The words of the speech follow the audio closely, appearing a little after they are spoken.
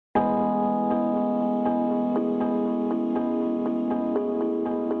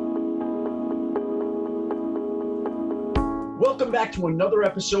Welcome back to another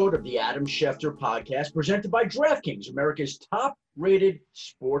episode of the Adam Schefter podcast presented by DraftKings, America's top-rated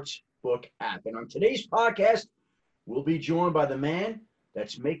sports book app. And on today's podcast, we'll be joined by the man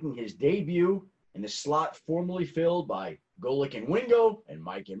that's making his debut in the slot formerly filled by Golick and Wingo and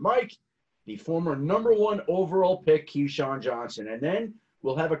Mike, the former number one overall pick, Keyshawn Johnson. And then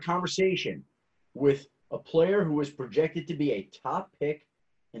we'll have a conversation with a player who is projected to be a top pick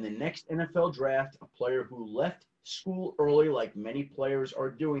in the next NFL draft, a player who left school early like many players are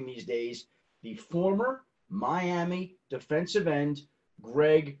doing these days, the former Miami defensive end,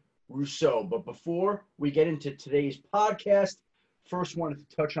 Greg Rousseau. But before we get into today's podcast, first wanted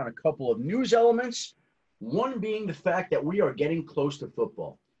to touch on a couple of news elements. One being the fact that we are getting close to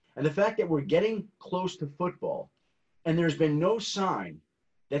football. And the fact that we're getting close to football and there's been no sign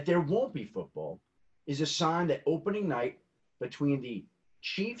that there won't be football is a sign that opening night between the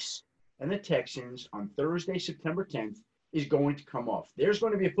Chiefs and the Texans on Thursday, September 10th, is going to come off. There's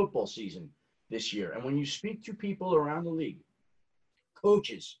going to be a football season this year. And when you speak to people around the league,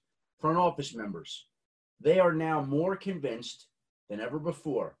 coaches, front office members, they are now more convinced than ever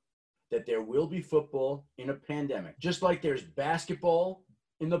before that there will be football in a pandemic. Just like there's basketball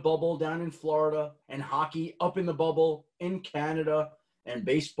in the bubble down in Florida and hockey up in the bubble in Canada and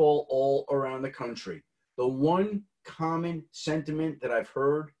baseball all around the country. The one common sentiment that I've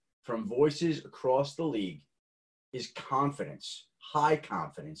heard from voices across the league is confidence, high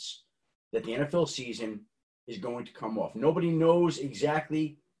confidence, that the NFL season is going to come off. Nobody knows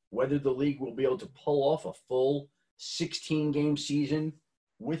exactly whether the league will be able to pull off a full 16-game season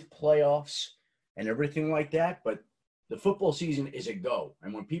with playoffs and everything like that, but the football season is a go.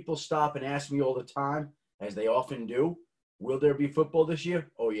 And when people stop and ask me all the time, as they often do, will there be football this year?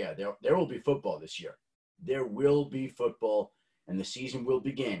 Oh, yeah, there will be football this year. There will be football. And the season will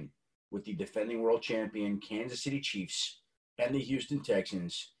begin with the defending world champion Kansas City Chiefs and the Houston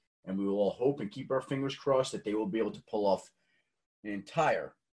Texans. And we will all hope and keep our fingers crossed that they will be able to pull off an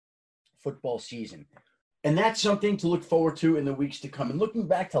entire football season. And that's something to look forward to in the weeks to come. And looking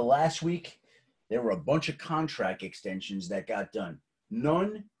back to last week, there were a bunch of contract extensions that got done.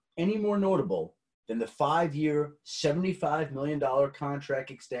 None any more notable than the 5-year, $75 million contract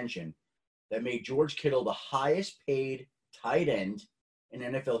extension that made George Kittle the highest paid tight end in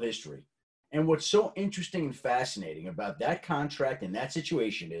NFL history. And what's so interesting and fascinating about that contract and that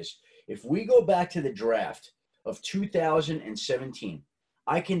situation is if we go back to the draft of 2017,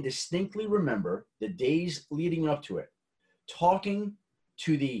 I can distinctly remember the days leading up to it, talking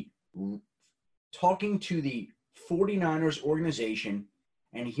to the 49ers organization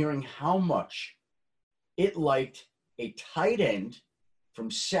and hearing how much it liked a tight end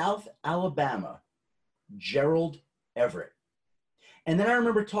from South Alabama, Gerald Everett. And then I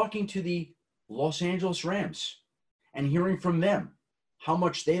remember talking to the Los Angeles Rams and hearing from them how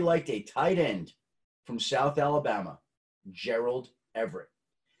much they liked a tight end from South Alabama, Gerald Everett.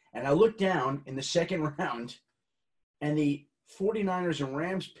 And I looked down in the second round, and the 49ers and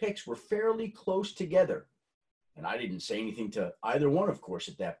Rams picks were fairly close together. And I didn't say anything to either one, of course,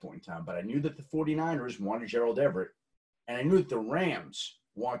 at that point in time, but I knew that the 49ers wanted Gerald Everett, and I knew that the Rams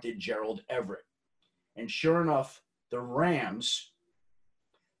wanted Gerald Everett. And sure enough, the Rams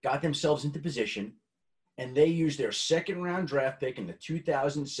got themselves into position, and they used their second-round draft pick in the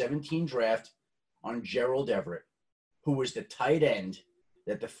 2017 draft on Gerald Everett, who was the tight end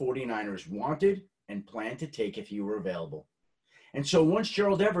that the 49ers wanted and planned to take if he were available. And so once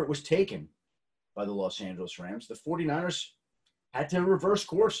Gerald Everett was taken by the Los Angeles Rams, the 49ers had to reverse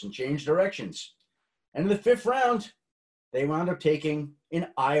course and change directions. And in the 5th round, they wound up taking an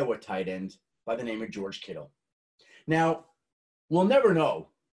Iowa tight end by the name of George Kittle. Now, we'll never know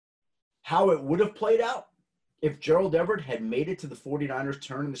how it would have played out if Gerald Everett had made it to the 49ers'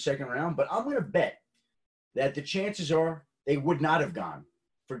 turn in the second round, but I'm going to bet that the chances are they would not have gone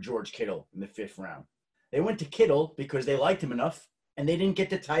for George Kittle in the 5th round. They went to Kittle because they liked him enough, and they didn't get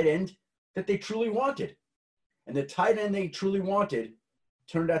the tight end that they truly wanted. And the tight end they truly wanted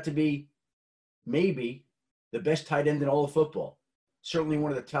turned out to be maybe the best tight end in all of football, certainly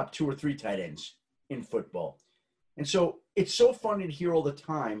one of the top 2 or 3 tight ends in football. And so it's so funny to hear all the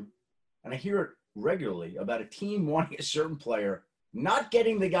time, and I hear it regularly, about a team wanting a certain player, not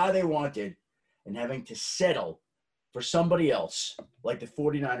getting the guy they wanted, and having to settle for somebody else, like the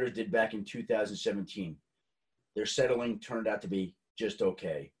 49ers did back in 2017. Their settling turned out to be just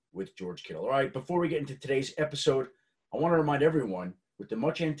okay with George Kittle. All right, before we get into today's episode, I want to remind everyone, with the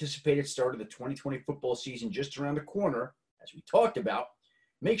much-anticipated start of the 2020 football season just around the corner, as we talked about,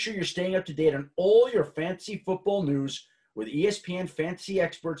 make sure you're staying up to date on all your fantasy football news with ESPN fantasy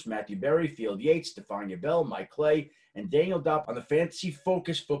experts Matthew Berry, Field Yates, Stephania Bell, Mike Clay, and Daniel Dopp on the Fantasy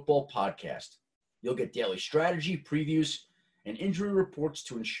Focus Football Podcast. You'll get daily strategy, previews, and injury reports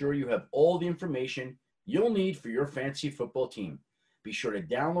to ensure you have all the information you'll need for your fantasy football team. Be sure to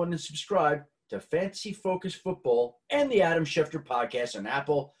download and subscribe to Fantasy Focus Football and the Adam Schefter Podcast on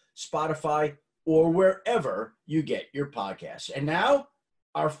Apple, Spotify, or wherever you get your podcasts. And now,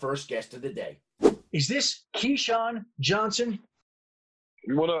 our first guest of the day. Is this Keyshawn Johnson?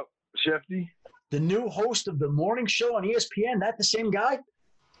 What up, Shefty? The new host of the morning show on ESPN? That the same guy?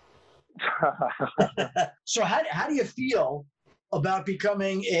 So how do you feel about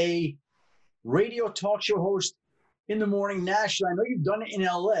becoming a radio talk show host in the morning nationally? I know you've done it in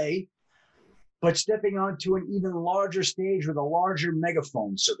LA, but stepping onto an even larger stage with a larger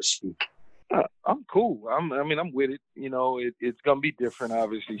megaphone, so to speak. I'm cool. I'm with it. You know, it's going to be different,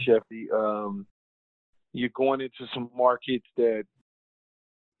 obviously, Shefty. You're going into some markets that,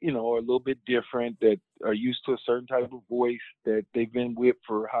 you know, are a little bit different, that are used to a certain type of voice that they've been with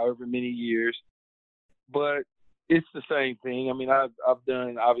for however many years. But it's the same thing. I mean, I've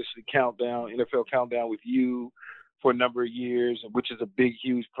done, obviously, NFL Countdown with you for a number of years, which is a big,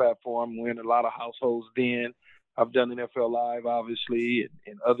 huge platform. We're in a lot of households then. I've done NFL Live, obviously,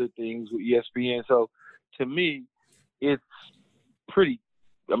 and other things with ESPN. So, to me, it's pretty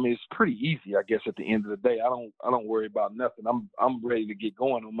easy, I guess, at the end of the day. I don't worry about nothing. I'm ready to get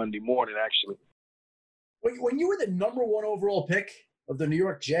going on Monday morning, actually. When you were the number one overall pick of the New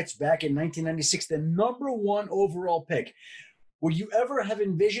York Jets back in 1996, the number one overall pick, would you ever have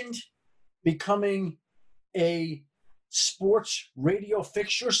envisioned becoming a sports radio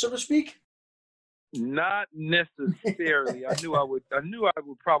fixture, so to speak? Not necessarily. I knew I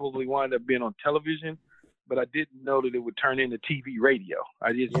would probably wind up being on television, but I didn't know that it would turn into TV radio.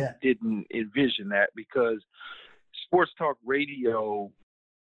 I just didn't envision that, because sports talk radio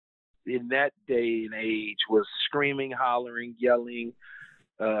in that day and age was screaming, hollering, yelling.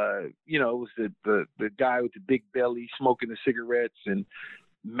 You know, it was the guy with the big belly smoking the cigarettes and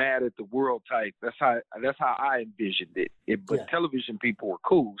mad at the world type. That's how I envisioned it. But television people were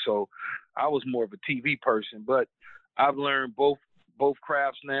cool, so I was more of a TV person. But I've learned both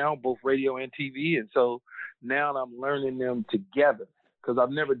crafts now, both radio and TV, and so now I'm learning them together, because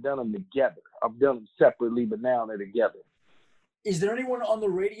I've never done them together. I've done them separately, but now they're together. Is there anyone on the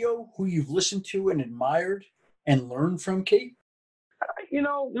radio who you've listened to and admired and learned from, Kate? You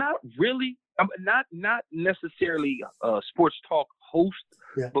know, not really. Not necessarily a sports talk host,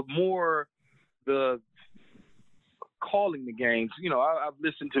 but more the calling the games. You know, I've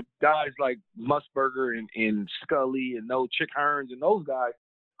listened to guys like Musburger and Scully and Chick Hearns and those guys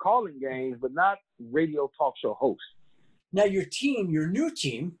calling games, but not radio talk show hosts. Now your new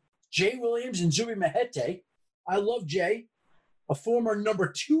team, Jay Williams and Zuby Mahete. I love Jay, a former number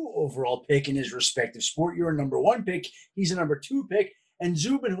 2 overall pick in his respective sport. You're a number 1 pick. He's a number 2 pick. And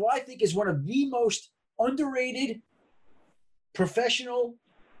Zubin, who I think is one of the most underrated, professional,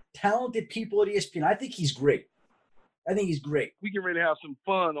 talented people at ESPN. I think he's great. We can really have some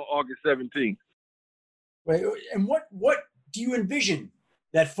fun on August 17th. Right. And what do you envision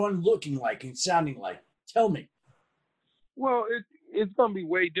that fun looking like and sounding like? Tell me. Well, it's going to be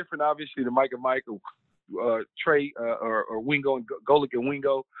way different, obviously, than Mike and Mike or Trey or Wingo and Golic and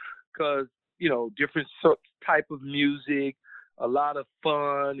Wingo, because, you know, different type of music, a lot of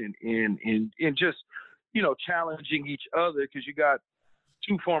fun and just, you know, challenging each other, because you got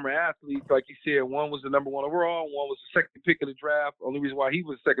 2 former athletes, like you said. One was the number 1 overall, one was the second pick of the draft. Only reason why he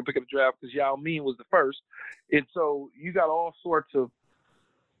was the second pick of the draft because Yao Ming was the first. And so you got all sorts of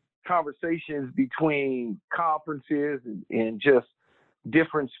conversations between conferences and just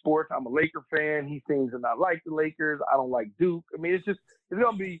different sports. I'm a Laker fan. He seems to not like the Lakers. I don't like Duke. I mean, it's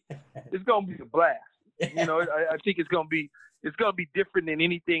gonna be a blast. You know, I think it's gonna be different than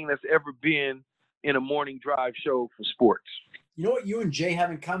anything that's ever been in a morning drive show for sports. You know what you and Jay have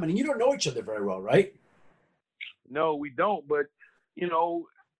in common? And you don't know each other very well, right? No, we don't. But, you know,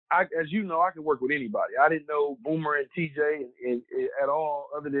 as you know, I can work with anybody. I didn't know Boomer and TJ and at all,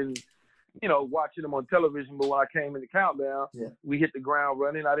 other than, you know, watching them on television. But when I came in the Countdown, we hit the ground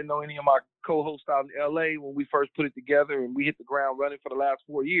running. I didn't know any of my co-hosts out in L.A. when we first put it together, and we hit the ground running for the last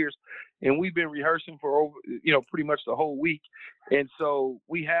 4 years. And we've been rehearsing for over, you know, pretty much the whole week. And so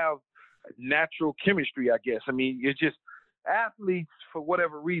we have natural chemistry, I guess. I mean, it's just athletes, for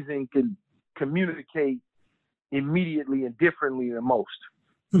whatever reason, can communicate immediately and differently than most.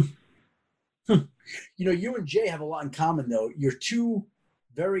 You know, you and Jay have a lot in common, though. You're 2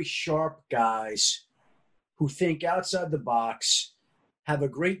 very sharp guys who think outside the box, have a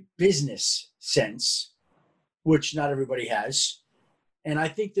great business sense, which not everybody has, And I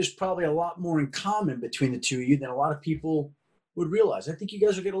think there's probably a lot more in common between the two of you than a lot of people would realize. I think you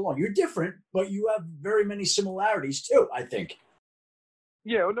guys will get along. You're different, but you have very many similarities too, I think.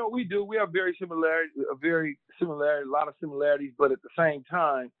 Yeah, no, we do. We have a lot of similarities, but at the same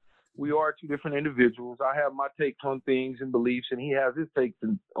time, we are two different individuals. I have my takes on things and beliefs, and he has his takes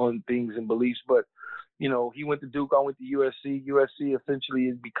on things and beliefs. But, you know, he went to Duke, I went to USC. USC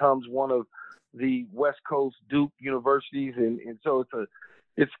essentially becomes one of the West Coast Duke universities, and so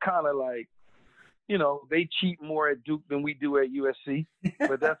it's kind of like, you know, they cheat more at Duke than we do at USC,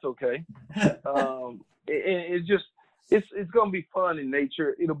 but that's okay. It's gonna be fun in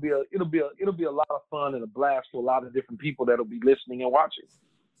nature. It'll be a lot of fun and a blast for a lot of different people that'll be listening and watching.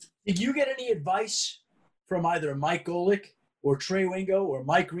 Did you get any advice from either Mike Golick or Trey Wingo or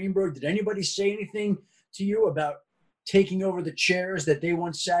Mike Greenberg? Did anybody say anything to you about taking over the chairs that they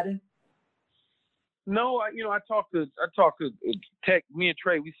once sat in? No, I talked to Tech. Me and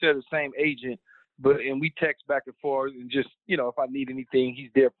Trey, we share the same agent, and we text back and forth, and just, you know, if I need anything, he's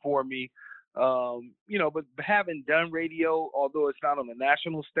there for me. You know, but having done radio, although it's not on the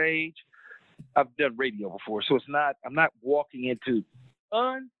national stage, I've done radio before, so I'm not walking into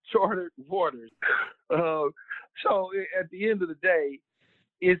uncharted waters. So at the end of the day,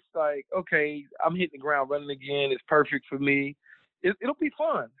 it's like, okay, I'm hitting the ground running again. It's perfect for me. It'll be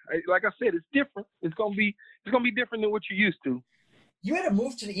fun. Like I said, it's different. It's gonna be different than what you're used to. You had to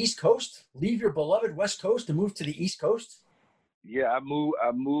move to the East Coast, leave your beloved West Coast and move to the East Coast? Yeah, I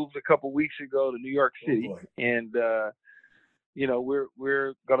moved a couple weeks ago to New York City, and you know,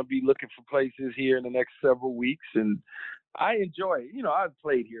 we're gonna be looking for places here in the next several weeks, and I enjoy it. You know, I've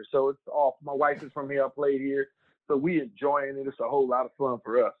played here, so it's off. My wife is from here. I played here, so we enjoying it. It's a whole lot of fun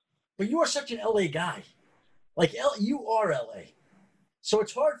for us. But you are such an LA guy. Like, you are LA. So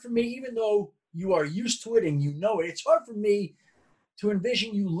it's hard for me, even though you are used to it and you know it, it's hard for me to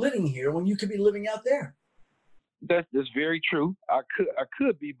envision you living here when you could be living out there. That's very true. I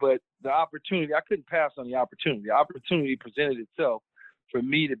could be, but the opportunity, I couldn't pass on the opportunity. The opportunity presented itself for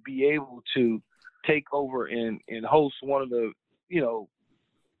me to be able to take over and host one of the, you know,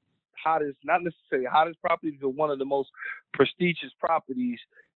 hottest, not necessarily hottest properties, but one of the most prestigious properties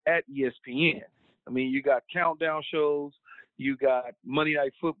at ESPN. I mean, you got countdown shows, you got Monday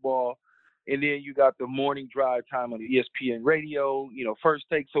Night Football, and then you got the morning drive time on the ESPN radio, you know, First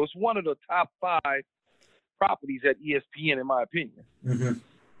Take. So it's one of the top 5 properties at ESPN, in my opinion. Mm-hmm.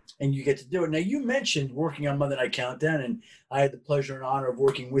 And you get to do it. Now, you mentioned working on Monday Night Countdown, and I had the pleasure and honor of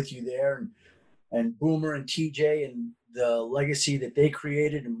working with you there, and Boomer and TJ and the legacy that they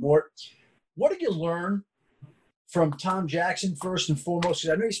created and more. What did you learn from Tom Jackson first and foremost?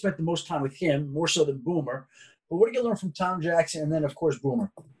 Because I know you spent the most time with him, more so than Boomer. But what did you learn from Tom Jackson and then, of course,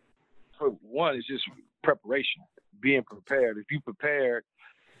 Boomer? For one, it's just preparation, being prepared. If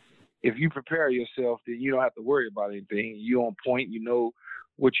you prepare yourself, then you don't have to worry about anything. You're on point. You know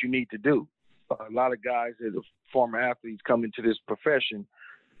what you need to do. A lot of guys that are former athletes come into this profession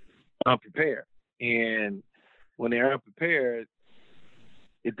unprepared. And when they're unprepared,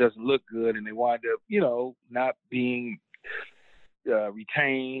 it doesn't look good, and they wind up, you know, not being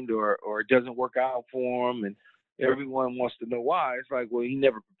retained, or it doesn't work out for them. And everyone wants to know why. It's like, well, he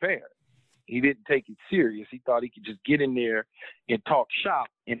never prepared. He didn't take it serious. He thought he could just get in there and talk shop,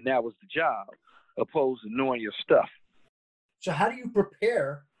 and that was the job, opposed to knowing your stuff. So how do you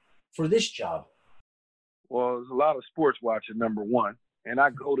prepare for this job? Well, there's a lot of sports watching, number one. And I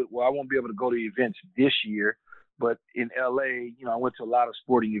won't be able to go to events this year, but in LA, you know, I went to a lot of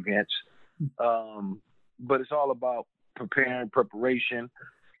sporting events. But it's all about preparation,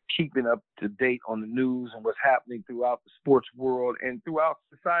 keeping up to date on the news and what's happening throughout the sports world and throughout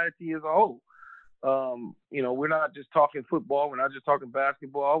society as a whole. You know, we're not just talking football. We're not just talking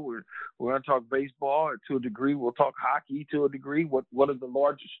basketball. We're going to talk baseball to a degree. We'll talk hockey to a degree. What are the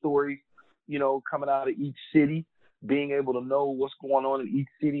largest stories, you know, coming out of each city, being able to know what's going on in each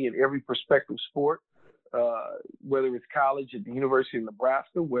city in every prospective sport, whether it's college at the University of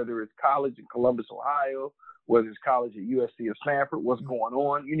Nebraska, whether it's college in Columbus, Ohio, whether it's college at USC or Stanford, what's going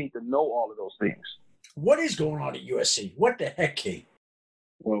on. You need to know all of those things. What is going on at USC? What the heck, Kate?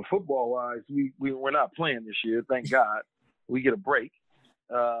 Well, football-wise, we're not playing this year, thank God. We get a break.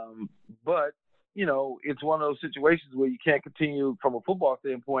 But, you know, it's one of those situations where you can't continue, from a football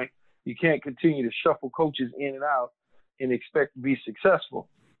standpoint, you can't continue to shuffle coaches in and out and expect to be successful.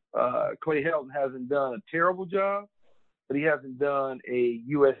 Clay Helton hasn't done a terrible job, but he hasn't done a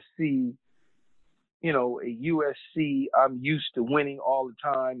USC, you know, I'm used to winning all the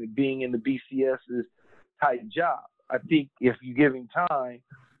time and being in the BCS's type job. I think if you give him time,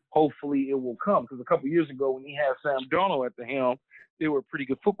 hopefully it will come. Because a couple years ago when he had Sam Darnold at the helm, they were a pretty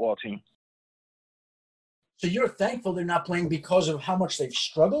good football team. So you're thankful they're not playing because of how much they've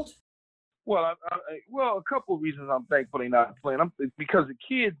struggled? Well, well, a couple of reasons I'm thankful they're not playing. Because the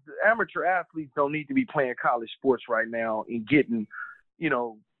kids, the amateur athletes, don't need to be playing college sports right now and getting,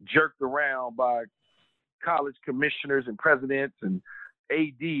 jerked around by college commissioners and presidents and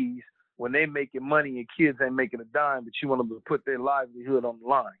ADs when they making money and kids ain't making a dime, but you want them to put their livelihood on the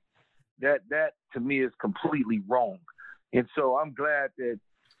line. That to me is completely wrong. And so I'm glad that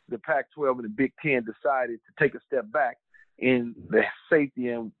the Pac-12 and the Big Ten decided to take a step back, and the safety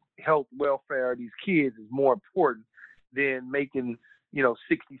and health welfare of these kids is more important than making, $60,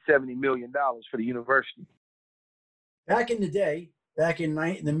 $70 million for the university. Back in the day, in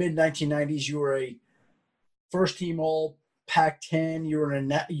the mid-1990s, you were a first-team All Pac-10. You were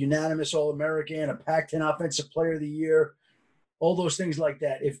a unanimous All-American, a Pac-10 Offensive Player of the Year, all those things like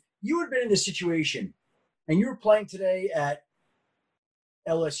that. If you had been in this situation and you were playing today at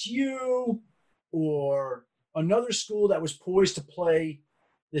LSU or another school that was poised to play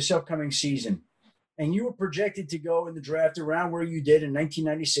this upcoming season, and you were projected to go in the draft around where you did in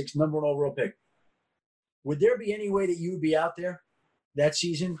 1996, number one overall pick, would there be any way that you would be out there that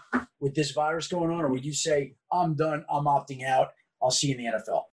season with this virus going on, or would you say, I'm done, I'm opting out, I'll see you in the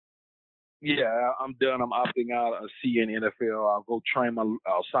NFL? Yeah, I'm done. I'm opting out. I'll see you in the NFL. I'll go train.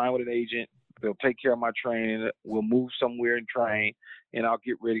 I'll sign with an agent. They'll take care of my training. We'll move somewhere and train, and I'll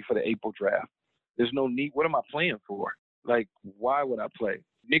get ready for the April draft. There's no need. What am I playing for? Like, why would I play?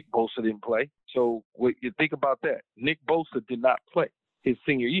 Nick Bosa didn't play. So what you think about that? Nick Bosa did not play his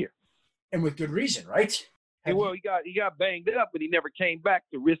senior year. And with good reason, right? He got banged up, but he never came back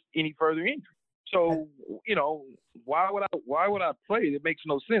to risk any further injury. So, why would I play? It makes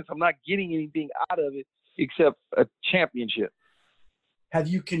no sense. I'm not getting anything out of it except a championship. Have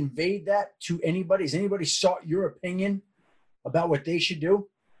you conveyed that to anybody? Has anybody sought your opinion about what they should do?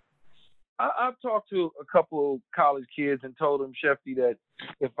 I've talked to a couple of college kids and told them, Shefty, that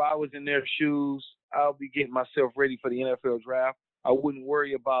if I was in their shoes, I'll be getting myself ready for the NFL draft. I wouldn't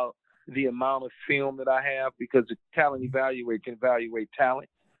worry about the amount of film that I have, because the talent evaluator can evaluate talent.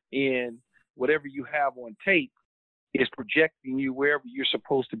 And whatever you have on tape is projecting you wherever you're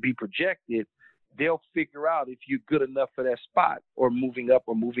supposed to be projected. They'll figure out if you're good enough for that spot, or moving up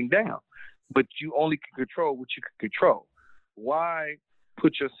or moving down. But you only can control what you can control. Why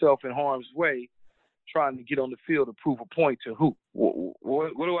put yourself in harm's way trying to get on the field to prove a point to who?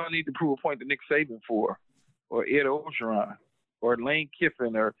 What do I need to prove a point to Nick Saban for, or Ed Orgeron, or Lane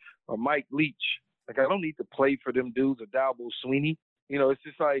Kiffin, or Mike Leach? Like, I don't need to play for them dudes, or Dabo Sweeney. It's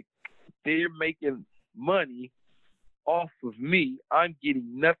just like they're making money off of me. I'm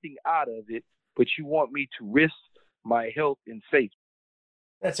getting nothing out of it, but you want me to risk my health and safety.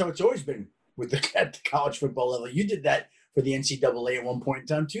 That's how it's always been at the college football level. You did that for the NCAA at one point in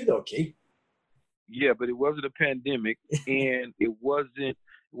time too, though, Key. Yeah, but it wasn't a pandemic, and it wasn't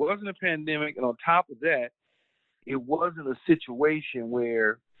a pandemic, and on top of that, it wasn't a situation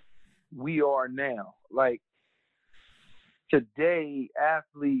where we are now. Like, today,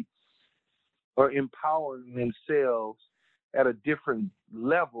 athletes are empowering themselves at a different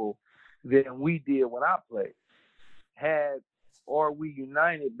level than we did when I played. Had Are We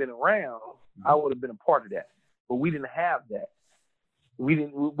United been around, I would have been a part of that. But we didn't have that.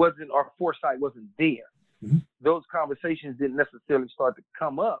 Our foresight wasn't there. Mm-hmm. Those conversations didn't necessarily start to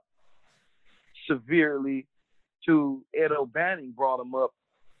come up severely to Ed O'Bannon brought them up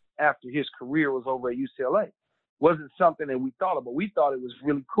after his career was over at UCLA. Wasn't something that we thought about. We thought it was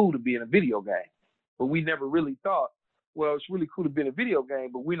really cool to be in a video game. But we never really thought, well, it's really cool to be in a video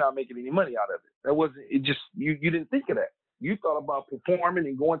game, but we're not making any money out of it. That wasn't, it just, you didn't think of that. You thought about performing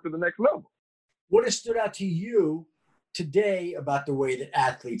and going to the next level. What has stood out to you today about the way that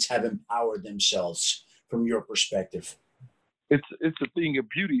athletes have empowered themselves from your perspective? It's a thing of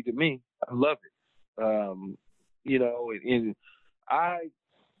beauty to me. I love it. And I,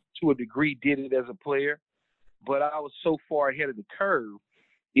 to a degree, did it as a player, but I was so far ahead of the curve,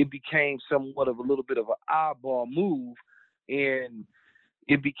 it became somewhat of a little bit of an eyeball move, and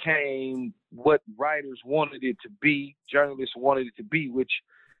it became what writers wanted it to be, journalists wanted it to be, which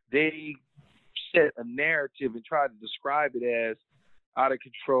they set a narrative and tried to describe it as out of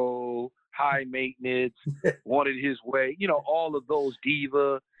control, high maintenance, wanted his way, all of those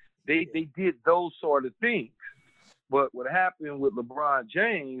diva. They did those sort of things. But what happened with LeBron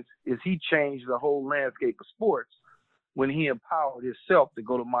James is he changed the whole landscape of sports when he empowered himself to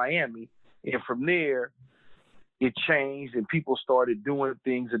go to Miami. And from there, it changed and people started doing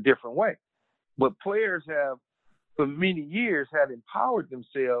things a different way. But players have for many years had empowered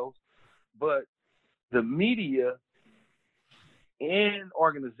themselves, but the media and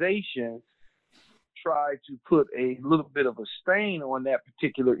organizations tried to put a little bit of a stain on that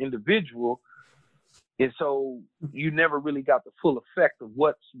particular individual. And so you never really got the full effect of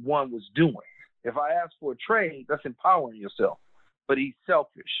what one was doing. If I ask for a trade, that's empowering yourself. But he's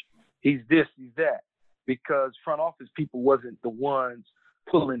selfish. He's this, he's that. Because front office people wasn't the ones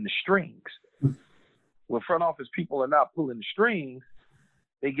pulling the strings. When front office people are not pulling the strings,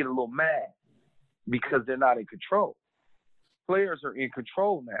 they get a little mad because they're not in control. Players are in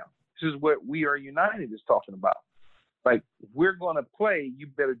control now. This is what We Are United is talking about. Like, we're going to play, you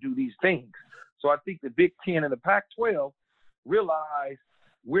better do these things. So I think the Big Ten and the Pac-12 realize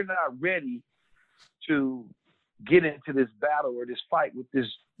we're not ready to get into this battle or this fight with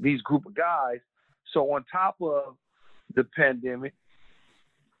these group of guys. So on top of the pandemic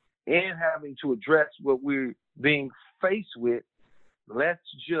and having to address what we're being faced with, let's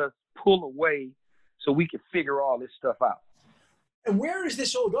just pull away so we can figure all this stuff out. And where is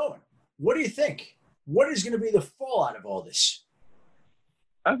this all going? What do you think? What is going to be the fallout of all this?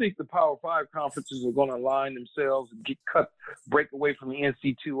 I think the Power 5 conferences are going to align themselves and break away from the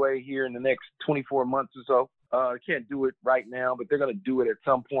NC2A here in the next 24 months or so. They can't do it right now, but they're going to do it at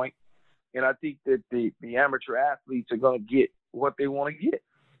some point. And I think that the amateur athletes are going to get what they want to get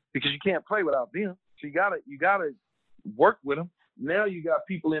because you can't play without them. So you gotta work with them. Now you got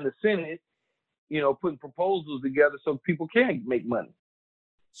people in the Senate, putting proposals together so people can make money.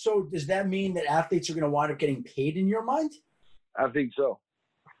 So does that mean that athletes are going to wind up getting paid in your mind? I think so.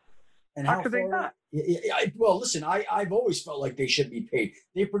 And how could they not? Well, listen, I've always felt like they should be paid.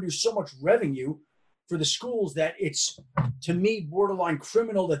 They produce so much revenue for the schools that it's, to me, borderline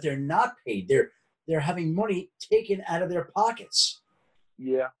criminal that they're not paid. They're having money taken out of their pockets.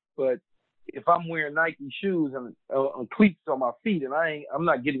 Yeah, but if I'm wearing Nike shoes and cleats on my feet and I'm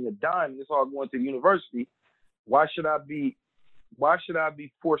not getting a dime, it's all going to the university. Why should I be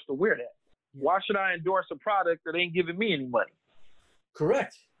forced to wear that? Yeah. Why should I endorse a product that ain't giving me any money?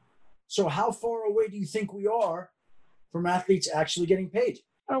 Correct. So how far away do you think we are from athletes actually getting paid?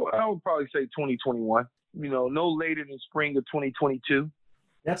 I would probably say 2021, no later than spring of 2022.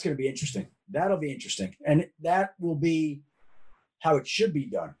 That's going to be interesting. That'll be interesting. And that will be how it should be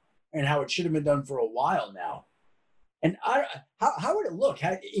done and how it should have been done for a while now. And how would it look?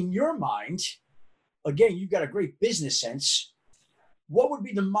 In your mind, again, you've got a great business sense. What would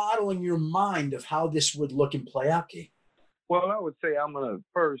be the model in your mind of how this would look and play out, Key? Well, I would say I'm going to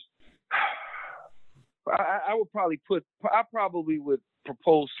first, I probably would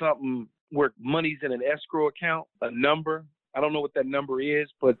propose something where money's in an escrow account, a number. I don't know what that number is,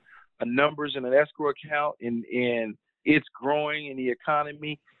 but a number's in an escrow account and it's growing in the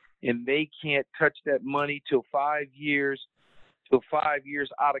economy and they can't touch that money till 5 years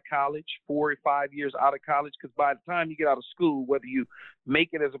out of college, 4 or 5 years out of college. Because by the time you get out of school, whether you make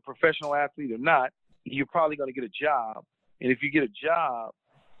it as a professional athlete or not, you're probably going to get a job. And if you get a job,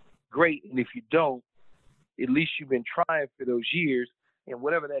 great. And if you don't, at least you've been trying for those years. And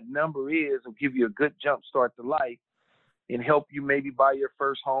whatever that number is will give you a good jump start to life and help you maybe buy your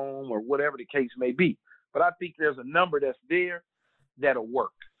first home or whatever the case may be. But I think there's a number that's there that'll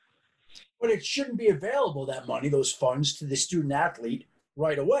work. But it shouldn't be available, that money, those funds, to the student athlete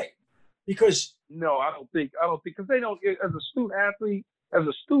right away. Because no, I don't think because they don't, as a student athlete, as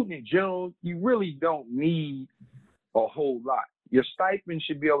a student in general, you really don't need a whole lot. Your stipend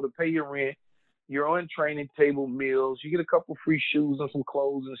should be able to pay your rent, your on training table meals, you get a couple free shoes and some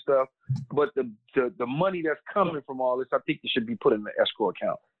clothes and stuff. But the money that's coming from all this, I think it should be put in the escrow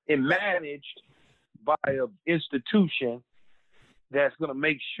account and managed by an institution that's going to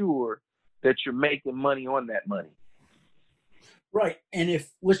make sure that you're making money on that money. Right. And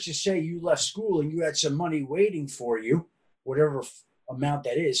if, let's just say you left school and you had some money waiting for you, whatever amount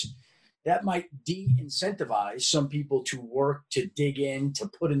that is, that might de-incentivize some people to work, to dig in, to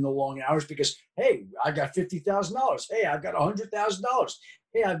put in the long hours because, hey, I got $50,000. Hey, I've got $100,000.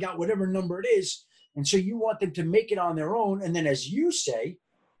 Hey, I've got whatever number it is. And so you want them to make it on their own. And then, as you say,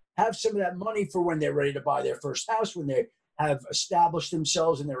 have some of that money for when they're ready to buy their first house, when they have established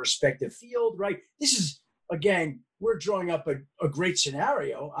themselves in their respective field, right? This is, again, we're drawing up a great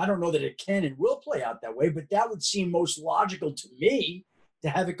scenario. I don't know that it can and will play out that way, but that would seem most logical to me to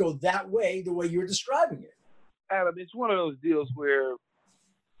have it go that way, the way you're describing it. Adam, it's one of those deals where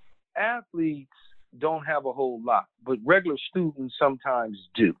athletes don't have a whole lot, but regular students sometimes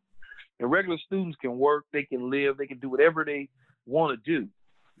do. And regular students can work, they can live, they can do whatever they want to do.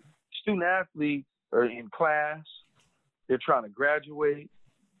 Student athletes are in class, they're trying to graduate,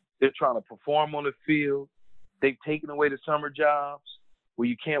 they're trying to perform on the field, They've taken away the summer jobs where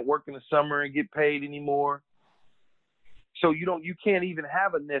you can't work in the summer and get paid anymore. So you can't even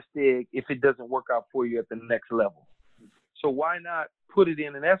have a nest egg if it doesn't work out for you at the next level. So why not put it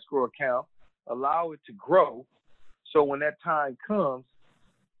in an escrow account, allow it to grow, so when that time comes,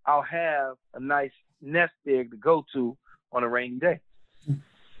 I'll have a nice nest egg to go to on a rainy day.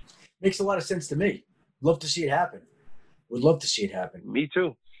 Makes a lot of sense to me. Love to see it happen. Would love to see it happen. Me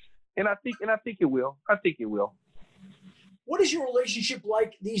too. And I think it will. I think it will. What is your relationship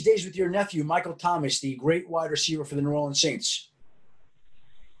like these days with your nephew, Michael Thomas, the great wide receiver for the New Orleans Saints?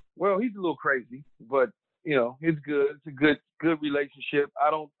 Well, he's a little crazy, but it's good. It's a good relationship.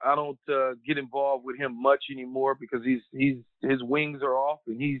 I don't get involved with him much anymore because his wings are off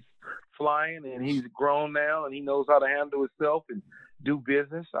and he's flying and he's grown now and he knows how to handle himself and do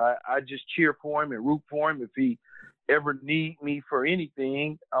business. I just cheer for him and root for him. If he ever need me for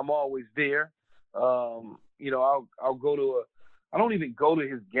anything, I'm always there. I'll go to I don't even go to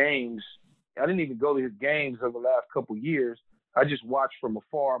his games. I didn't even go to his games over the last couple of years. I just watch from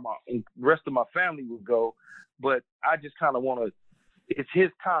afar. The rest of my family would go, but I just kind of want to. It's his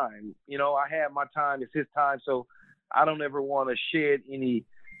time, I have my time. It's his time, so I don't ever want to shed any,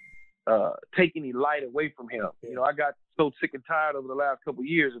 take any light away from him. I got so sick and tired over the last couple of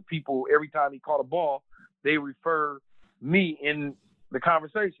years of people. Every time he caught a ball, they refer me in the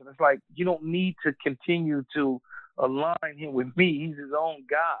conversation. It's like you don't need to continue to align him with me. He's his own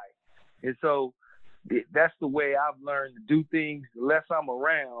guy, and so. That's the way I've learned to do things. The less I'm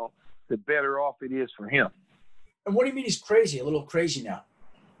around, the better off it is for him. And what do you mean he's crazy? A little crazy now?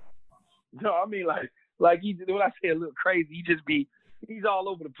 No, I mean like he. When I say a little crazy, he's all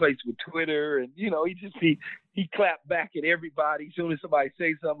over the place with Twitter, and he clap back at everybody as soon as somebody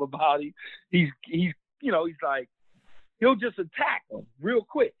says something about him. He's like he'll just attack them real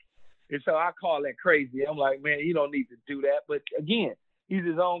quick, and so I call that crazy. I'm like, man, you don't need to do that. But again. He's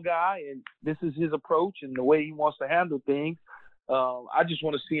his own guy, and this is his approach and the way he wants to handle things. I just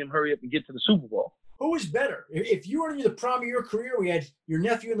want to see him hurry up and get to the Super Bowl. Who is better? If you were in the prime of your career, we had your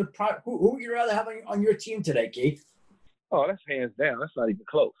nephew in the prime. Who would you rather have on your team today, Keith? Oh, that's hands down. That's not even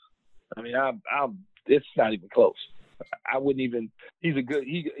close. I mean, it's not even close. I wouldn't even. He's a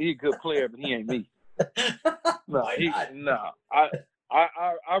good player, but he ain't me. No,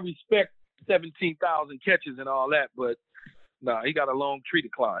 I respect 17,000 catches and all that, but. No, he got a long tree to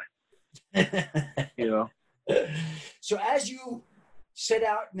climb. So as you set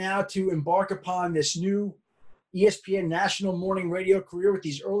out now to embark upon this new ESPN national morning radio career with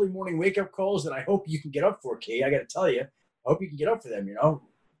these early morning wake-up calls that I hope you can get up for, Key. I got to tell you, I hope you can get up for them,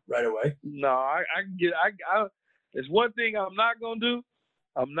 right away. No, I can get – there's one thing I'm not going to do.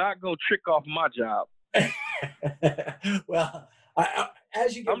 I'm not going to trick off my job. Well,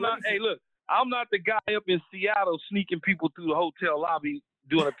 as you get hey, look. I'm not the guy up in Seattle sneaking people through the hotel lobby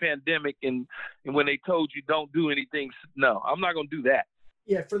during a pandemic and when they told you don't do anything. No, I'm not going to do that.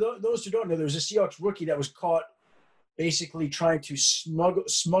 Yeah, for those who don't know, there was a Seahawks rookie that was caught basically trying to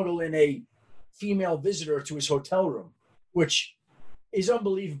smuggle in a female visitor to his hotel room, which is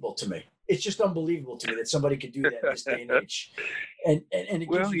unbelievable to me. It's just unbelievable to me that somebody could do that in this day and age. And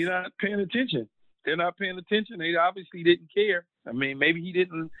you're not paying attention. They're not paying attention. They obviously didn't care. I mean, maybe he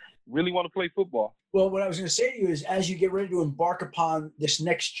didn't really want to play football. Well, what I was going to say to you is as you get ready to embark upon this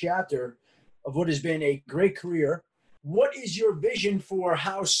next chapter of what has been a great career, what is your vision for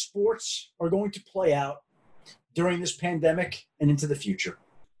how sports are going to play out during this pandemic and into the future?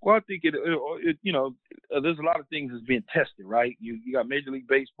 Well, I think there's a lot of things that's being tested, right? You got Major League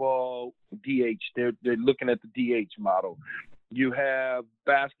Baseball, DH. They're looking at the DH model. You have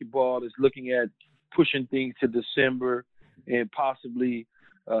basketball that's looking at pushing things to December and possibly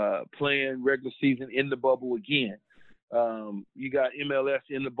playing regular season in the bubble again. You got MLS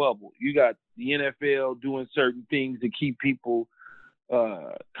in the bubble. You got the NFL doing certain things to keep people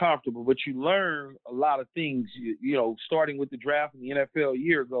comfortable. But you learn a lot of things, starting with the draft in the NFL a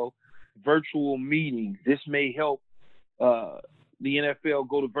year ago, virtual meetings. This may help the NFL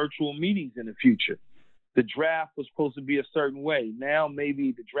go to virtual meetings in the future. The draft was supposed to be a certain way. Now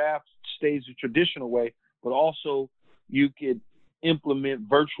maybe the draft stays the traditional way, but also you could implement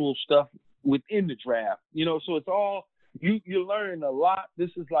virtual stuff within the draft. So it's all you learn a lot. This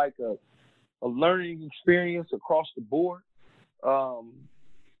is like a learning experience across the board.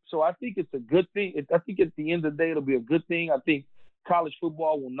 So I think it's a good thing. I think at the end of the day, it'll be a good thing. I think college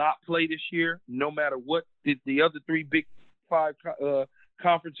football will not play this year, no matter what the other three Big Five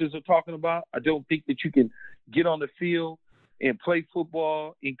conferences are talking about. I don't think that you can get on the field and play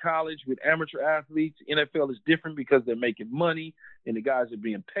football in college with amateur athletes. NFL is different because they're making money and the guys are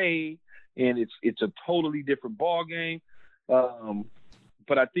being paid. and it's a totally different ball game.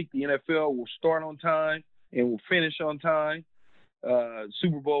 But I think the NFL will start on time and will finish on time.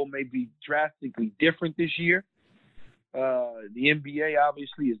 Super Bowl may be drastically different this year. The NBA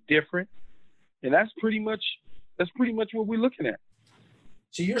obviously is different, and that's pretty much what we're looking at.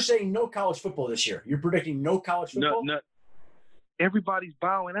 So you're saying no college football this year? You're predicting no college football? No, everybody's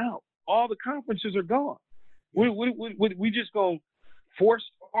bowing out. All the conferences are gone. We just gonna force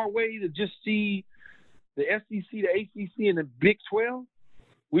our way to just see the SEC, the ACC, and the Big 12?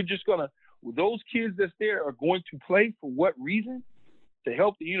 We're just gonna, those kids that's there are going to play for what reason? To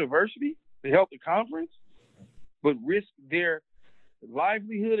help the university, to help the conference, but risk their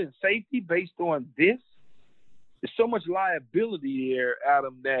livelihood and safety based on this? There's so much liability there,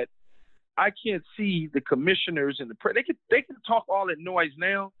 Adam, that I can't see the commissioners and they can talk all that noise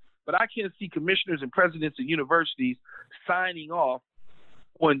now, but I can't see commissioners and presidents of universities signing off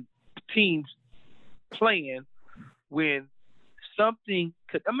on teams playing when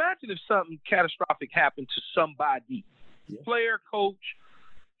imagine if something catastrophic happened to somebody, player, coach,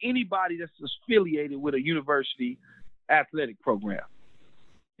 anybody that's affiliated with a university athletic program,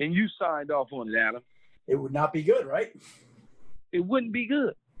 and you signed off on it, Adam. It would not be good, right? It wouldn't be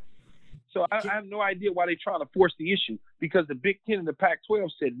good. So I have no idea why they're trying to force the issue, because the Big Ten and the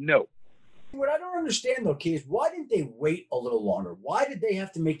Pac-12 said no. What I don't understand, though, Key, is why didn't they wait a little longer? Why did they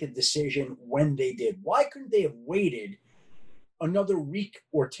have to make the decision when they did? Why couldn't they have waited another week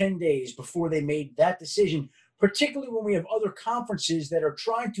or 10 days before they made that decision, particularly when we have other conferences that are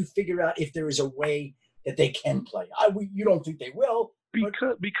trying to figure out if there is a way that they can play? You don't think they will.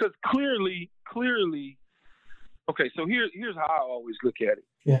 Because clearly, okay, so here's how I always look at it.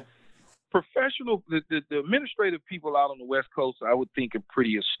 Yeah. Professional, the administrative people out on the West Coast, I would think, are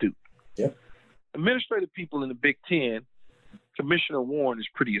pretty astute. Yep. Administrative people in the Big Ten, Commissioner Warren is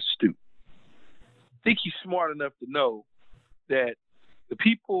pretty astute. I think he's smart enough to know that the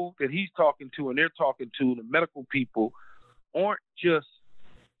people that he's talking to and they're talking to, the medical people, aren't just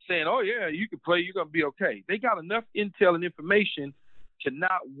saying, oh, yeah, you can play, you're going to be okay. They got enough intel and information to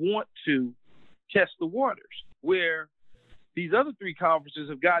not want to test the waters, where these other three conferences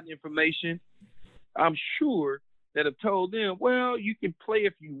have gotten information, I'm sure, that have told them, well, you can play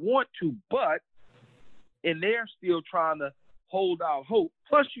if you want to, and they're still trying to hold out hope.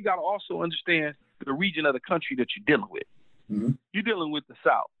 Plus, you got to also understand the region of the country that you're dealing with. Mm-hmm. You're dealing with the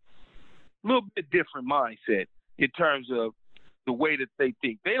South. A little bit different mindset in terms of the way that they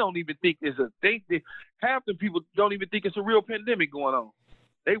think. They don't even think half the people don't even think it's a real pandemic going on.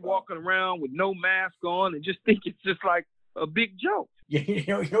 They walking around with no mask on and just think it's just like a big joke. You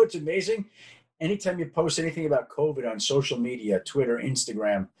know what's amazing? Anytime you post anything about COVID on social media, Twitter,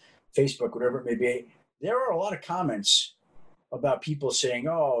 Instagram, Facebook, whatever it may be, there are a lot of comments about people saying,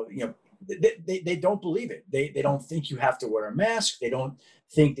 oh, they don't believe it. They don't think you have to wear a mask. They don't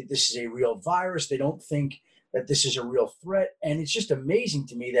think that this is a real virus. They don't think that this is a real threat. And it's just amazing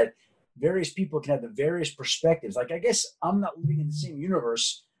to me that various people can have the various perspectives. Like, I guess I'm not living in the same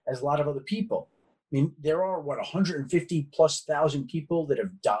universe as a lot of other people. I mean, there are, 150,000+ people that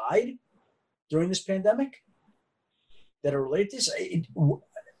have died during this pandemic that are related to this.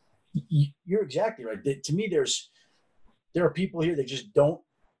 You're exactly right. To me, there are people here that just don't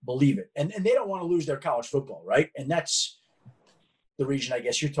believe it. And they don't want to lose their college football, right? And that's the region I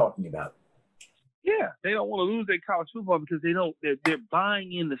guess you're talking about. Yeah, they don't want to lose their college football because they're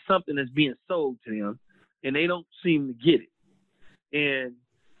buying into something that's being sold to them, and they don't seem to get it. And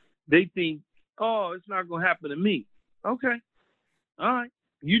they think, oh, it's not going to happen to me. Okay. All right.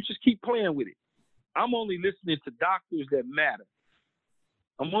 You just keep playing with it. I'm only listening to doctors that matter.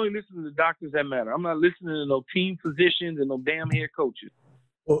 I'm not listening to no team physicians and no damn head coaches.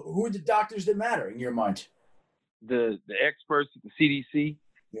 Well, who are the doctors that matter in your mind? The experts at the CDC,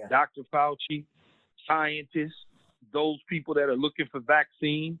 yeah. Dr. Fauci, scientists, those people that are looking for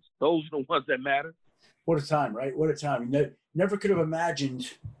vaccines. Those are the ones that matter. What a time, right? What a time. Never could have imagined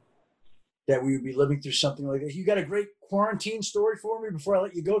that we would be living through something like this. You got a great quarantine story for me before I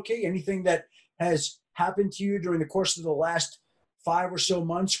let you go, Kay? Anything that has happened to you during the course of the last 5 or so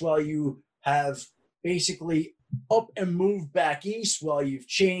months while you have basically up and moved back east, while you've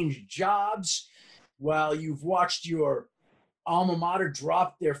changed jobs, while you've watched your alma mater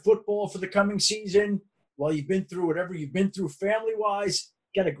drop their football for the coming season, while you've been through whatever you've been through family-wise?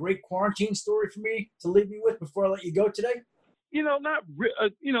 Got a great quarantine story for me to leave me with before I let you go today? Not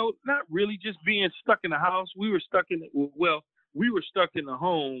really just being stuck in the house. We were stuck in the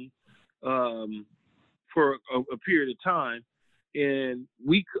home for a period of time, and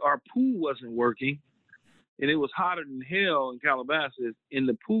our pool wasn't working, and it was hotter than hell in Calabasas, and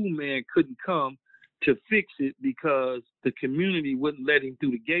the pool man couldn't come to fix it because the community wouldn't let him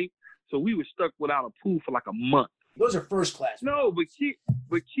through the gate. So we were stuck without a pool for like a month. Those are first class. No, but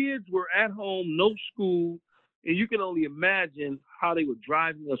kids were at home, no school, and you can only imagine how they were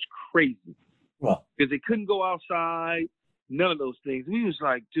driving us crazy. Well, because they couldn't go outside, none of those things. We was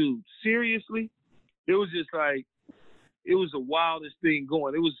like, dude, seriously? It was just like, it was the wildest thing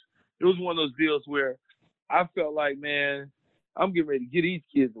going. It was one of those deals where I felt like, man, I'm getting ready to get these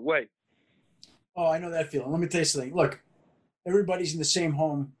kids away. Oh, I know that feeling. Let me tell you something. Look, everybody's in the same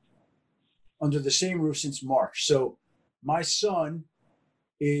home under the same roof since March. So my son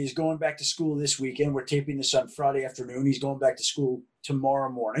is going back to school this weekend. We're taping this on Friday afternoon. He's going back to school tomorrow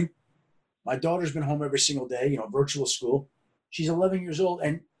morning. My daughter's been home every single day, virtual school. She's 11 years old.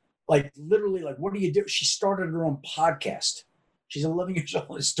 And literally, what do you do? She started her own podcast. She's 11 years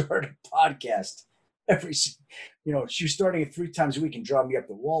old and started a podcast. She was starting it 3 times a week and driving me up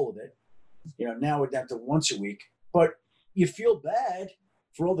the wall with it. Now we're down to once a week. But you feel bad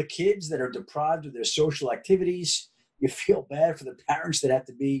for all the kids that are deprived of their social activities. You feel bad for the parents that have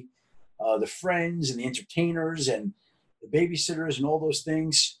to be the friends and the entertainers and the babysitters and all those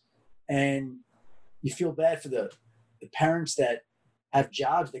things. And you feel bad for the parents that have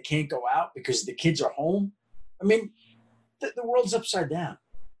jobs that can't go out because the kids are home. I mean, the world's upside down.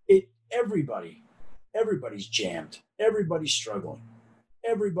 Everybody's jammed. Everybody's struggling.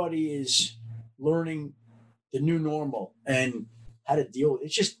 Everybody is learning the new normal and how to deal with it.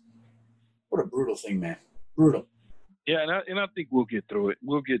 It's just, what a brutal thing, man. Brutal. Yeah, and I think we'll get through it.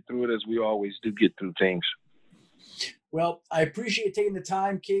 We'll get through it as we always do get through things. Well, I appreciate taking the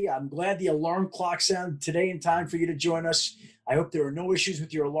time, Key. I'm glad the alarm clock sounded today in time for you to join us. I hope there are no issues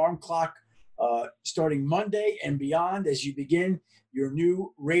with your alarm clock starting Monday and beyond as you begin your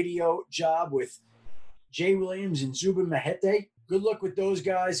new radio job with Jay Williams and Zubin Mehete. Good luck with those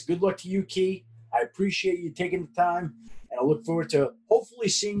guys. Good luck to you, Key. I appreciate you taking the time, and I look forward to hopefully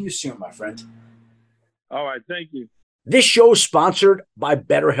seeing you soon, my friend. All right, thank you. This show is sponsored by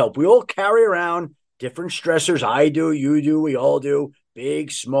BetterHelp. We all carry around different stressors. I do, you do, we all do,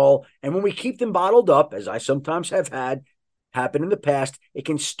 big, small. And when we keep them bottled up, as I sometimes have had happen in the past, it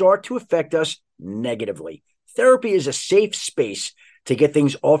can start to affect us negatively. Therapy is a safe space to get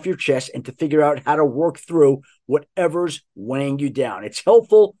things off your chest and to figure out how to work through whatever's weighing you down. It's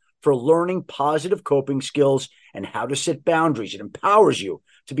helpful for learning positive coping skills and how to set boundaries. It empowers you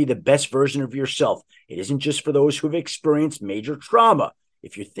to be the best version of yourself. It isn't just for those who have experienced major trauma.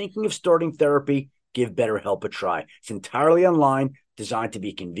 If you're thinking of starting therapy, give BetterHelp a try. It's entirely online, designed to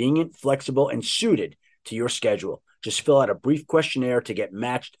be convenient, flexible, and suited to your schedule. Just fill out a brief questionnaire to get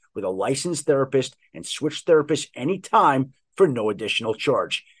matched with a licensed therapist and switch therapists anytime for no additional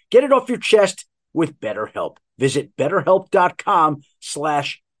charge. Get it off your chest with BetterHelp. Visit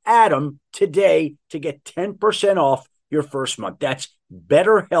BetterHelp.com/Adam today to get 10% off your first month. That's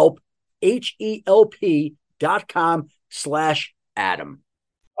BetterHelp, HELP.com/Adam.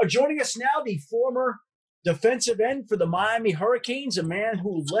 Joining us now, the former defensive end for the Miami Hurricanes, a man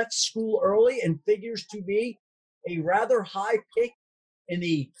who left school early and figures to be a rather high pick in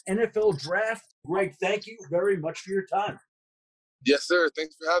the NFL draft. Greg, thank you very much for your time. Yes, sir.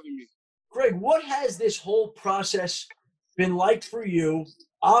 Thanks for having me. Greg, what has this whole process been like for you,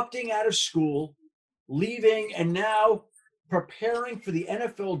 opting out of school, leaving, and now preparing for the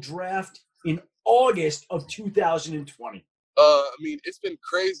NFL draft in August of 2020? It's been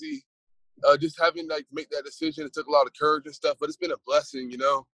crazy just having to make that decision. It took a lot of courage and stuff, but it's been a blessing,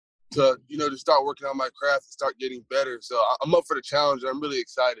 to start working on my craft and start getting better. So I'm up for the challenge. I'm really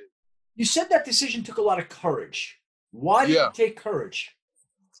excited. You said that decision took a lot of courage. Why did it take courage?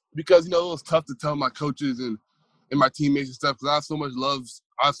 Because, it was tough to tell my coaches and my teammates and stuff because I have so much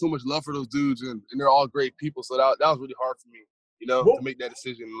love for those dudes and they're all great people. So that was really hard for me, to make that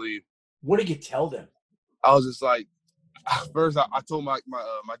decision and leave. What did you tell them? I was just like, first I told my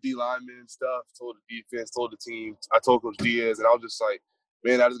D linemen and stuff, told the defense, told the team, I told Coach Diaz, and I was just like,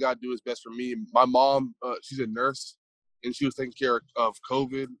 man, I just got to do what's best for me. My mom, she's a nurse, and she was taking care of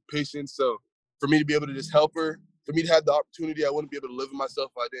COVID patients. So for me to be able to just help her, for me to have the opportunity, I wouldn't be able to live with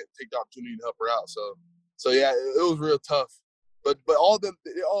myself if I didn't take the opportunity to help her out. So yeah, it was real tough. But all of them,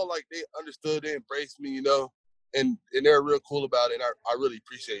 they understood, they embraced me, and they're real cool about it, and I really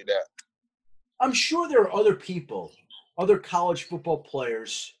appreciate that. I'm sure there are other people, other college football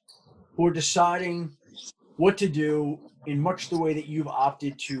players who are deciding what to do in much the way that you've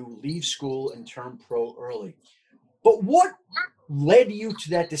opted to leave school and turn pro early. But what led you to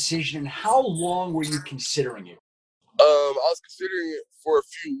that decision, and how long were you considering it? I was considering it for a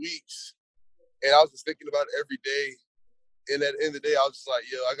few weeks, And I was just thinking about it every day. And at the end of the day, I was just like,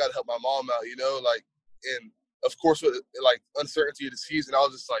 yo, I got to help my mom out, like, and of course, with like uncertainty of the season, I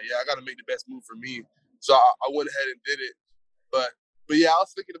was just like, yeah, I got to make the best move for me. So I went ahead and did it. But yeah, I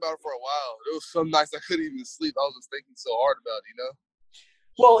was thinking about it for a while. There was some nights I couldn't even sleep. I was just thinking so hard about it.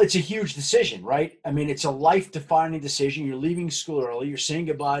 Well, it's a huge decision, right? I mean, it's a life-defining decision. You're leaving school early. You're saying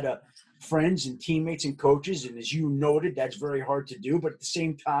goodbye to friends and teammates and coaches. And as you noted, that's very hard to do. But at the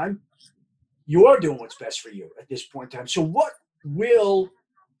same time, you are doing what's best for you at this point in time. So what will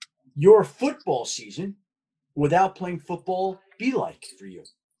your football season without playing football be like for you?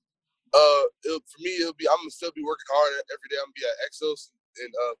 For me, I'm gonna still be working hard every day. I'm gonna be at Exos in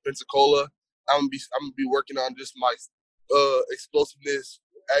Pensacola. I'm gonna be working on just my explosiveness,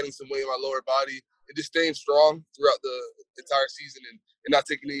 adding some weight in my lower body, and just staying strong throughout the entire season and not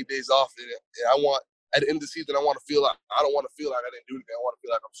taking any days off. And I want, at the end of the season, I want to feel like I don't want to feel like I didn't do anything. I want to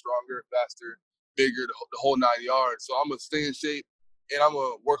feel like I'm stronger, faster, bigger, the whole 9 yards. So I'm gonna stay in shape and I'm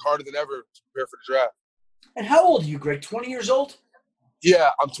gonna work harder than ever to prepare for the draft. And how old are you, Greg? 20 years old?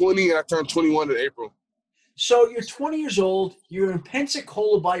 Yeah, I'm 20 and I turned 21 in April. So you're 20 years old. You're in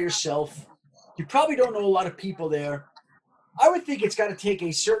Pensacola by yourself. You probably don't know a lot of people there. I would think it's got to take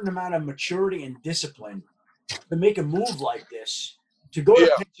a certain amount of maturity and discipline to make a move like this, to go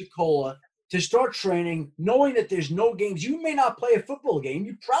to Pensacola, to start training, knowing that there's no games. You may not play a football game.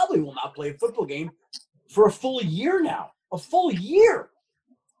 You probably will not play a football game for a full year now. A full year.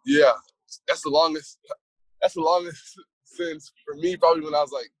 Yeah, that's the longest since for me, probably when I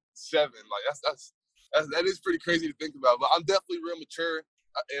was like 7. Like that is pretty crazy to think about. But I'm definitely real mature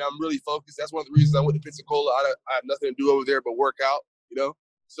and I'm really focused. That's one of the reasons I went to Pensacola. I have nothing to do over there but work out,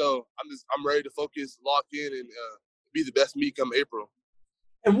 So I'm ready to focus, lock in, and be the best me come April.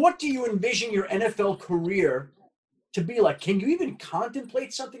 And what do you envision your NFL career to be like? Can you even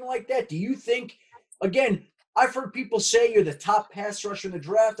contemplate something like that? Do you think, again, I've heard people say you're the top pass rusher in the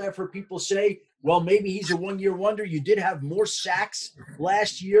draft. I've heard people say, well, maybe he's a one-year wonder. You did have more sacks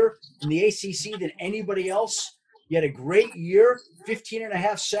last year in the ACC than anybody else. You had a great year, 15 and a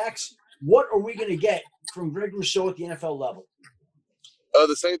half sacks. What are we going to get from Greg Rousseau at the NFL level?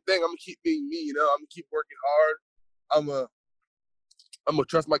 The same thing. I'm going to keep being me, I'm going to keep working hard. I'm going to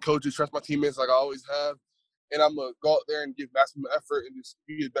trust my coaches, trust my teammates like I always have. And I'm going to go out there and give maximum effort and just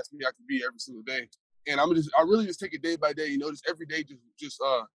be the best me I can be every single day. And I really just take it day by day, just every day, just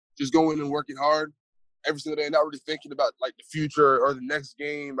going and working hard every single day, not really thinking about like the future or the next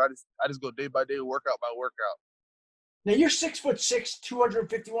game. I just go day by day, workout by workout. Now you're 6'6",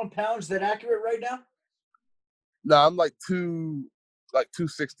 251 pounds. Is that accurate right now? No, I'm like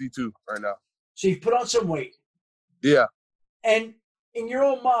 262 right now. So you've put on some weight. Yeah. And in your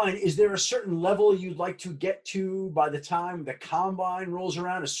own mind, is there a certain level you'd like to get to by the time the combine rolls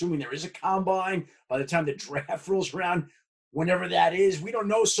around, assuming there is a combine, by the time the draft rolls around, whenever that is? We don't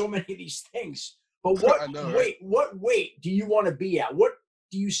know so many of these things. But what weight do you want to be at? What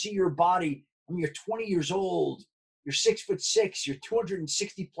do you see your body? I mean, you're 20 years old. You're 6'6". You're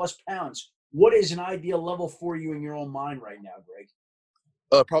 260 plus pounds. What is an ideal level for you in your own mind right now, Greg?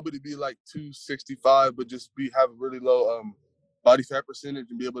 Probably to be like 265, but just have a really low body fat percentage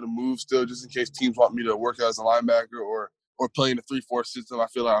and be able to move still, just in case teams want me to work out as a linebacker or play in a 3-4 system. I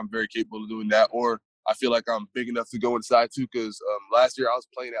feel like I'm very capable of doing that, or I feel like I'm big enough to go inside too. Because last year I was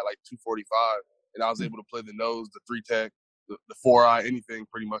playing at like 245, and I was able to play the nose, the 3-tech, the 4-eye, anything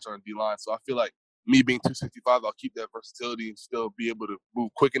pretty much on the D line. So I feel like me being 265, I'll keep that versatility and still be able to move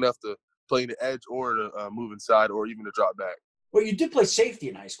quick enough to play the edge or to move inside or even to drop back. Well, you did play safety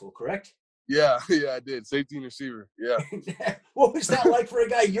in high school, correct? Yeah, I did. Safety and receiver, yeah. What was that like for a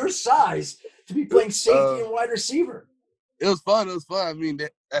guy your size to be playing safety and wide receiver? It was fun. I mean,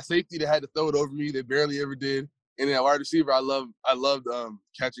 at safety, they had to throw it over me. They barely ever did. And then at wide receiver, I loved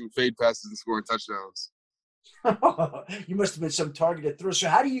catching fade passes and scoring touchdowns. You must have been some targeted throw. So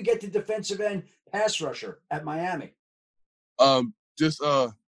how do you get to defensive end pass rusher at Miami?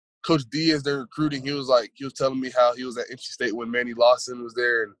 Coach D, as they're recruiting, he was telling me how he was at NC State when Manny Lawson was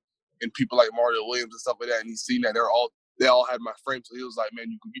there and people like Mario Williams and stuff like that. And he's seen that they all had my frame. So he was like,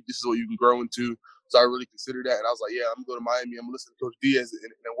 man, this is what you can grow into. So I really considered that. And I was like, yeah, I'm going to Miami. I'm going to listen to Coach Diaz.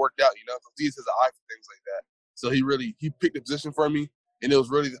 And it worked out, Coach Diaz has an eye for things like that. So he picked a position for me. And it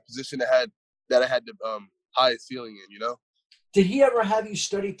was really the position that I had the highest ceiling in, Did he ever have you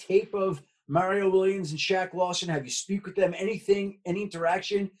study tape of Mario Williams and Shaq Lawson? Have you speak with them? Any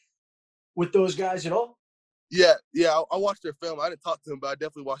interaction with those guys at all? Yeah. I watched their film. I didn't talk to them, but I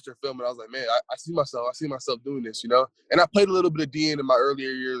definitely watched their film. And I was like, man, I see myself doing this, And I played a little bit of DN in my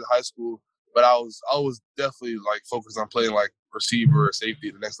earlier years of high school, but I was definitely like focused on playing like receiver or safety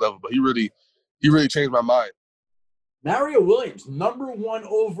at the next level. But he He really changed my mind. Mario Williams, #1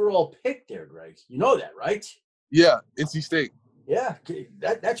 overall pick there, Greg. You know that, right? Yeah, NC State. Yeah,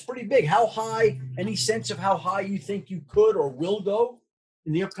 that's pretty big. How high? Any sense of how high you think you could or will go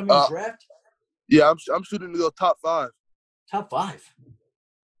in the upcoming draft? Yeah, I'm shooting to go top 5. Top 5.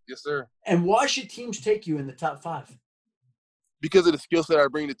 Yes, sir. And why should teams take you in the top 5? Because of the skill set I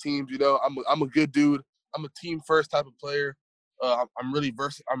bring to teams. You know, I'm a good dude. I'm a team first type of player. I'm really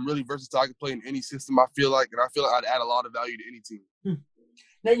versatile. I can play in any system. I feel like I'd add a lot of value to any team.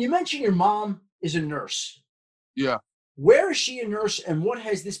 Now you mentioned your mom is a nurse. Yeah. Where is she a nurse, and what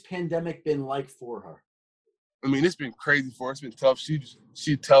has this pandemic been like for her? I mean, it's been crazy for her. It's been tough.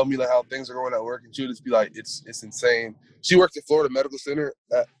 She'd tell me like how things are going at work, and she'd just be like, "It's insane." She works at Florida Medical Center.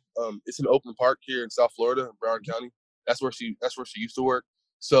 It's in Oakland Park here in South Florida, Broward County. That's where she used to work.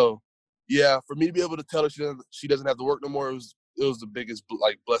 So, yeah, for me to be able to tell her she doesn't have to work no more, it was the biggest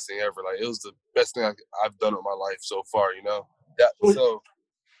blessing ever. Like, it was the best thing I've done with my life so far. You know.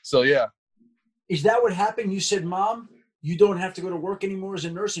 So yeah. Is that what happened? You said, "Mom, you don't have to go to work anymore as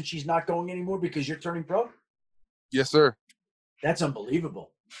a nurse," and she's not going anymore because you're turning pro? Yes, sir. That's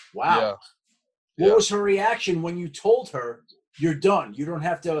unbelievable. Wow. Yeah. What was her reaction when you told her you're done? You don't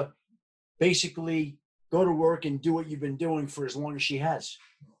have to basically go to work and do what you've been doing for as long as she has.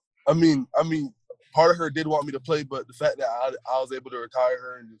 I mean, part of her did want me to play, but the fact that I was able to retire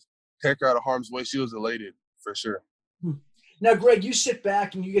her and just take her out of harm's way, she was elated for sure. Now, Greg, you sit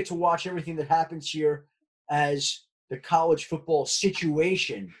back and you get to watch everything that happens here as the college football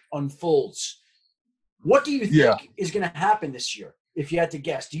situation unfolds. What do you think is going to happen this year, if you had to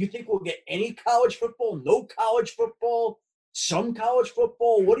guess? Do you think we'll get any college football, no college football, some college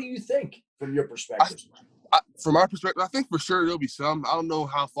football? What do you think from your perspective? From my perspective, I think for sure there'll be some. I don't know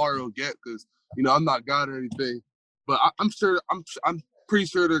how far it'll get because, you know, I'm not God or anything. But I'm pretty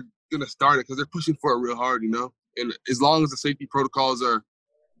sure they're going to start it because they're pushing for it real hard, you know. And as long as the safety protocols are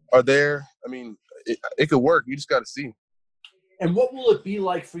there, I mean, it could work. You just got to see. And what will it be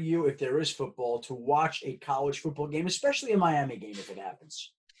like for you if there is football to watch a college football game, especially a Miami game if it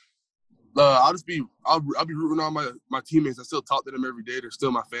happens? I'll be rooting on my teammates. I still talk to them every day. They're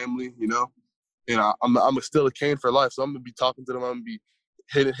still my family, you know. And I'm still a Cane for life, so I'm gonna be talking to them. I'm gonna be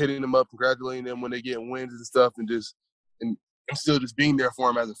hitting them up, congratulating them when they get wins and stuff, and still just being there for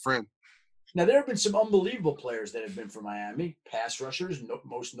them as a friend. Now there have been some unbelievable players that have been for Miami, pass rushers,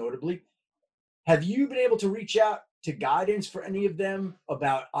 most notably. Have you been able to reach out to guidance for any of them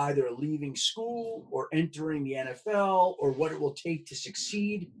about either leaving school or entering the NFL or what it will take to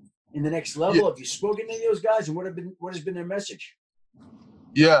succeed in the next level? Yeah. Have you spoken to any of those guys, and what has been their message?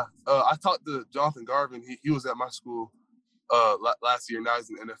 Yeah, I talked to Jonathan Garvin. He was at my school last year. Now he's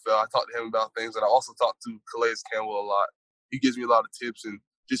in the NFL. I talked to him about things, and I also talked to Calais Campbell a lot. He gives me a lot of tips and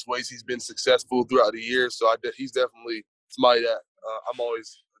just ways he's been successful throughout the years. So he's definitely somebody that I'm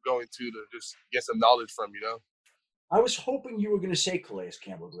always going to just get some knowledge from, you know. I was hoping you were going to say Calais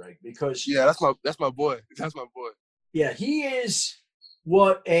Campbell, Greg, because that's my boy. That's my boy. Yeah, he is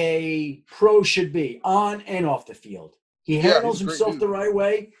what a pro should be on and off the field. He handles himself the right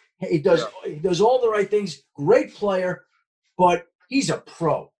way. He does all the right things. Great player, but he's a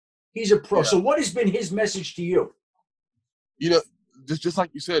pro. He's a pro. Yeah. So what has been his message to you? You know, just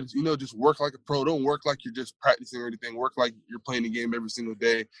like you said, you know, just work like a pro. Don't work like you're just practicing or anything. Work like you're playing the game every single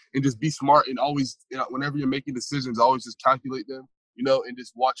day, and just be smart and always, you know, whenever you're making decisions, always just calculate them, you know, and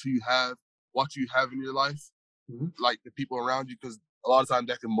just watch who you have in your life, like the people around you, because a lot of times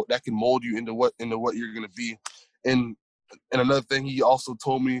that can mold you into what you're gonna be. And another thing he also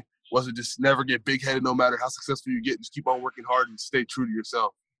told me was to just never get big-headed. No matter how successful you get, just keep on working hard and stay true to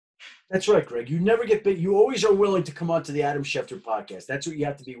yourself. That's right, Greg. You never get big. You always are willing to come on to the Adam Schefter podcast. That's what you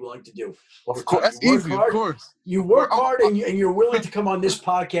have to be willing to do. Of course, that's easy. Of course, you work hard and you're willing to come on this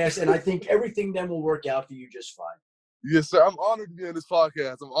podcast, and I think everything then will work out for you just fine. Yes, sir. I'm honored to be on this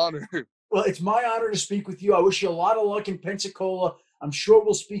podcast. I'm honored. Well, it's my honor to speak with you. I wish you a lot of luck in Pensacola. I'm sure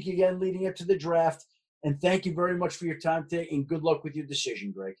we'll speak again leading up to the draft. And thank you very much for your time today, and good luck with your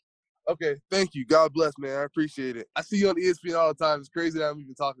decision, Greg. Okay, thank you. God bless, man. I appreciate it. I see you on ESPN all the time. It's crazy that I'm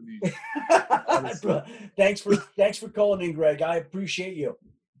even talking to you. Thanks for calling in, Greg. I appreciate you.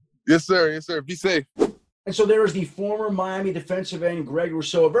 Yes, sir. Yes, sir. Be safe. And so there is the former Miami defensive end, Greg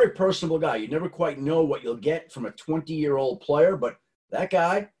Rousseau, a very personable guy. You never quite know what you'll get from a 20-year-old player, but that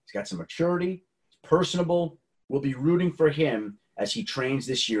guy, he's got some maturity, he's personable. We'll be rooting for him as he trains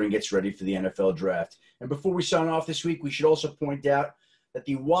this year and gets ready for the NFL draft. And before we sign off this week, we should also point out that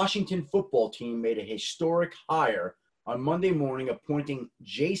the Washington football team made a historic hire on Monday morning, appointing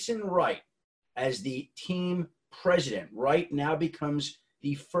Jason Wright as the team president. Wright now becomes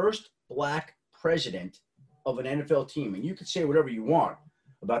the first black president of an NFL team. And you can say whatever you want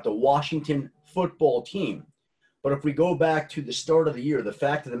about the Washington football team. But if we go back to the start of the year, the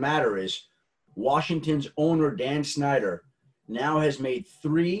fact of the matter is Washington's owner, Dan Snyder, now has made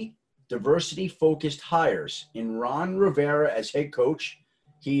 3 diversity-focused hires in Ron Rivera as head coach.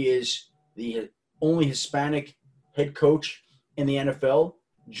 He is the only Hispanic head coach in the NFL.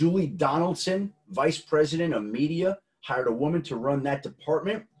 Julie Donaldson, vice president of media, hired a woman to run that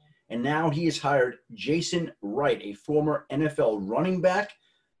department. And now he has hired Jason Wright, a former NFL running back,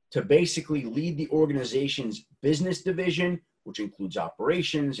 to basically lead the organization's business division, which includes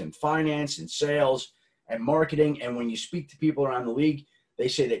operations and finance and sales and marketing. And when you speak to people around the league, they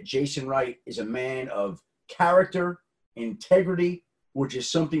say that Jason Wright is a man of character, integrity, which is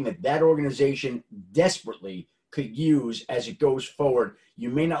something that organization desperately could use as it goes forward. You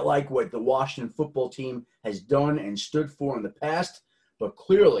may not like what the Washington football team has done and stood for in the past, but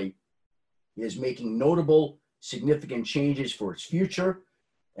clearly is making notable, significant changes for its future.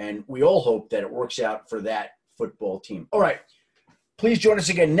 And we all hope that it works out for that football team. All right. Please join us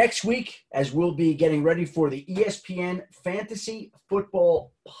again next week as we'll be getting ready for the ESPN Fantasy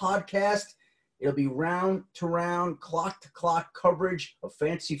Football Podcast. It'll be round-to-round, clock-to-clock coverage of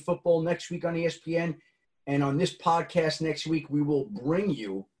fantasy football next week on ESPN. And on this podcast next week, we will bring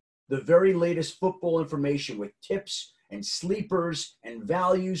you the very latest football information with tips and sleepers and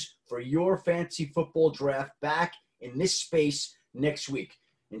values for your fantasy football draft back in this space next week.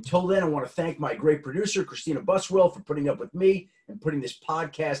 Until then, I want to thank my great producer, Christina Buswell, for putting up with me and putting this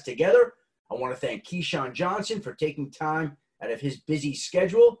podcast together. I want to thank Keyshawn Johnson for taking time out of his busy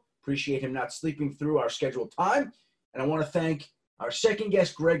schedule. Appreciate him not sleeping through our scheduled time. And I want to thank our second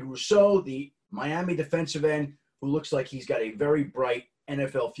guest, Greg Rousseau, the Miami defensive end, who looks like he's got a very bright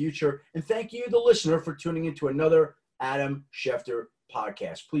NFL future. And thank you, the listener, for tuning into another Adam Schefter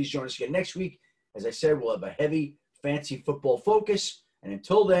podcast. Please join us again next week. As I said, we'll have a heavy fantasy football focus. And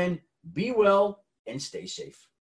until then, be well and stay safe.